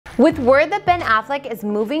With word that Ben Affleck is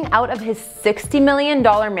moving out of his $60 million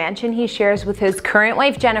mansion he shares with his current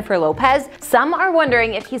wife Jennifer Lopez, some are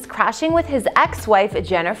wondering if he's crashing with his ex-wife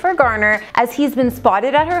Jennifer Garner, as he's been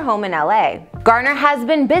spotted at her home in LA. Garner has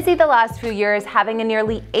been busy the last few years, having a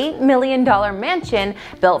nearly $8 million mansion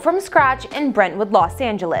built from scratch in Brentwood, Los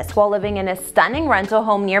Angeles, while living in a stunning rental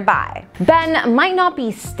home nearby. Ben might not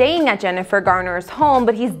be staying at Jennifer Garner's home,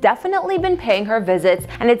 but he's definitely been paying her visits,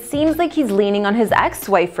 and it seems like he's leaning on his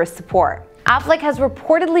ex-wife for support. Affleck has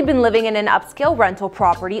reportedly been living in an upscale rental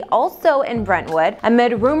property also in Brentwood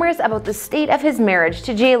amid rumors about the state of his marriage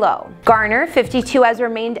to J-Lo. Garner, 52, has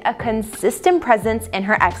remained a consistent presence in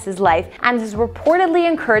her ex's life and has reportedly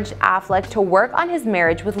encouraged Affleck to work on his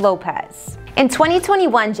marriage with Lopez. In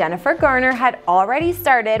 2021, Jennifer Garner had already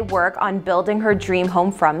started work on building her dream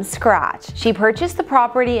home from scratch. She purchased the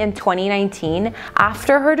property in 2019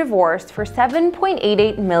 after her divorce for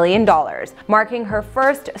 $7.88 million, marking her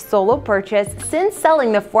first solo purchase since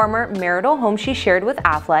selling the former marital home she shared with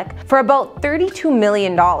Affleck for about $32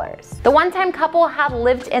 million. The one-time couple had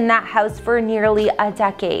lived in that house for nearly a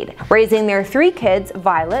decade, raising their 3 kids,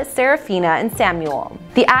 Violet, Seraphina, and Samuel.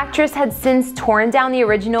 The actress had since torn down the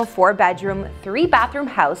original 4-bedroom, 3-bathroom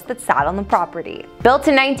house that sat on the property. Built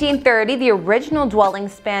in 1930, the original dwelling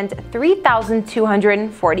spanned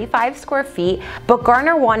 3,245 square feet, but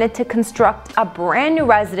Garner wanted to construct a brand new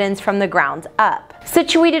residence from the ground up.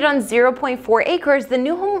 Situated on 0.4 acres, the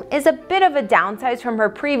new home is a bit of a downsize from her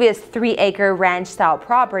previous 3-acre ranch-style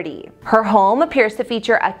property. Her home appears to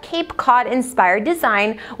feature a Cape Cod-inspired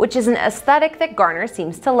design, which is an aesthetic that Garner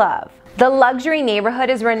seems to love. The luxury neighborhood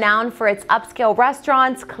is renowned for its upscale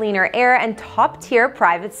restaurants, cleaner air, and top-tier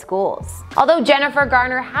private schools. Although Jennifer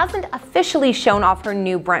Garner hasn't officially shown off her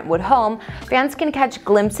new Brentwood home, fans can catch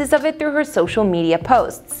glimpses of it through her social media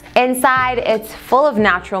posts. Inside, it's full of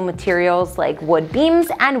natural materials like wood beams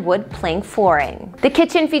and wood plank flooring. The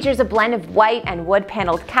kitchen features a blend of white and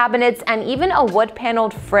wood-paneled cabinets and even a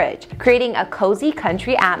wood-paneled fridge, creating a cozy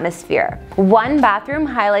country atmosphere. One bathroom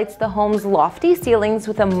highlights the home's lofty ceilings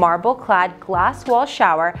with a marble-clad glass wall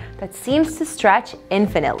shower that seems to stretch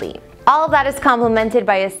infinitely. All of that is complemented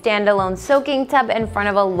by a standalone soaking tub in front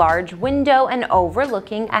of a large window and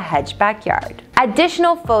overlooking a hedge backyard.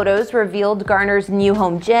 Additional photos revealed Garner's new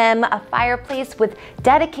home gym, a fireplace with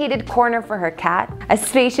dedicated corner for her cat, a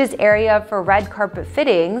spacious area for red carpet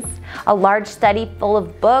fittings, a large study full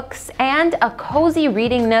of books, and a cozy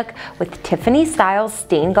reading nook with Tiffany-style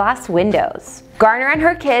stained glass windows. Garner and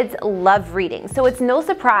her kids love reading, so it's no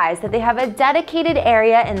surprise that they have a dedicated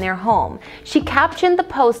area in their home. She captioned the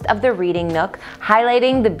post of the reading nook,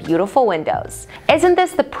 highlighting the beautiful windows. "Isn't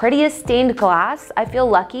this the prettiest stained glass? I feel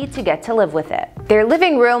lucky to get to live with it." Their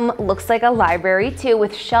living room looks like a library too,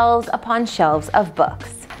 with shelves upon shelves of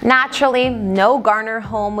books. Naturally, no Garner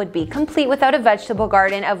home would be complete without a vegetable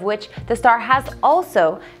garden, of which the star has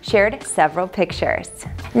also shared several pictures.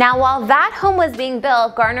 Now, while that home was being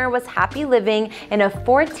built, Garner was happy living in a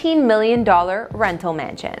 $14 million rental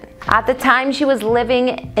mansion. At the time, she was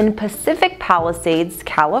living in Pacific Palisades,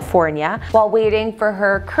 California, while waiting for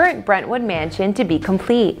her current Brentwood mansion to be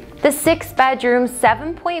complete. The 6-bedroom,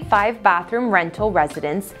 7.5-bathroom rental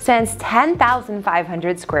residence spans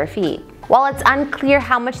 10,500 square feet. While it's unclear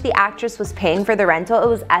how much the actress was paying for the rental, it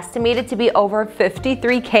was estimated to be over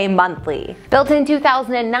 $53K monthly. Built in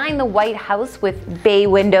 2009, the White House with bay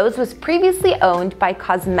windows was previously owned by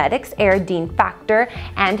cosmetics heir Dean Factor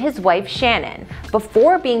and his wife Shannon,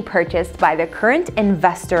 before being purchased by the current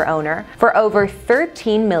investor owner for over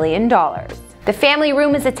 $13 million. The family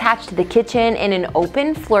room is attached to the kitchen in an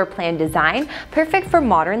open floor plan design, perfect for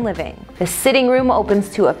modern living. The sitting room opens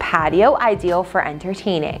to a patio, ideal for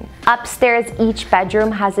entertaining. Upstairs, each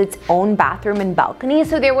bedroom has its own bathroom and balcony,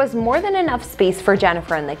 so there was more than enough space for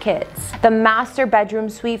Jennifer and the kids. The master bedroom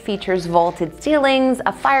suite features vaulted ceilings,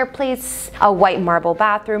 a fireplace, a white marble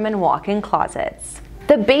bathroom, and walk-in closets.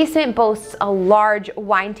 The basement boasts a large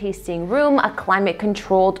wine tasting room, a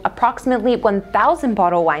climate-controlled approximately 1,000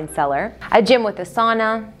 bottle wine cellar, a gym with a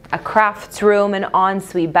sauna, a crafts room, an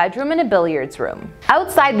ensuite bedroom, and a billiards room.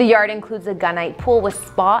 Outside, the yard includes a gunite pool with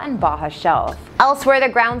spa and Baja shelf. Elsewhere, the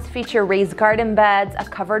grounds feature raised garden beds, a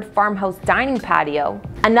covered farmhouse dining patio,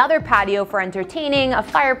 another patio for entertaining, a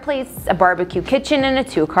fireplace, a barbecue kitchen, and a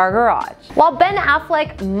 2-car garage. While Ben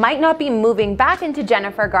Affleck might not be moving back into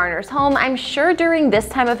Jennifer Garner's home, I'm sure during this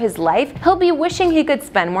time of his life, he'll be wishing he could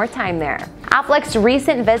spend more time there. Affleck's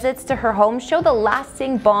recent visits to her home show the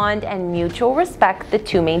lasting bond and mutual respect the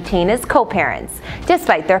two maintain as co-parents,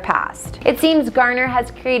 despite their past. It seems Garner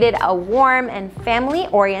has created a warm and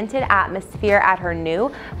family-oriented atmosphere at her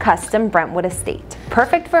new custom Brentwood estate,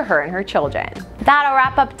 perfect for her and her children. That'll wrap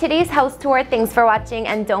wrap up today's house tour. Thanks for watching,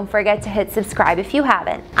 and don't forget to hit subscribe if you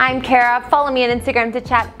haven't. I'm Kara. Follow me on Instagram to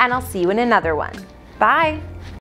chat, and I'll see you in another one. Bye!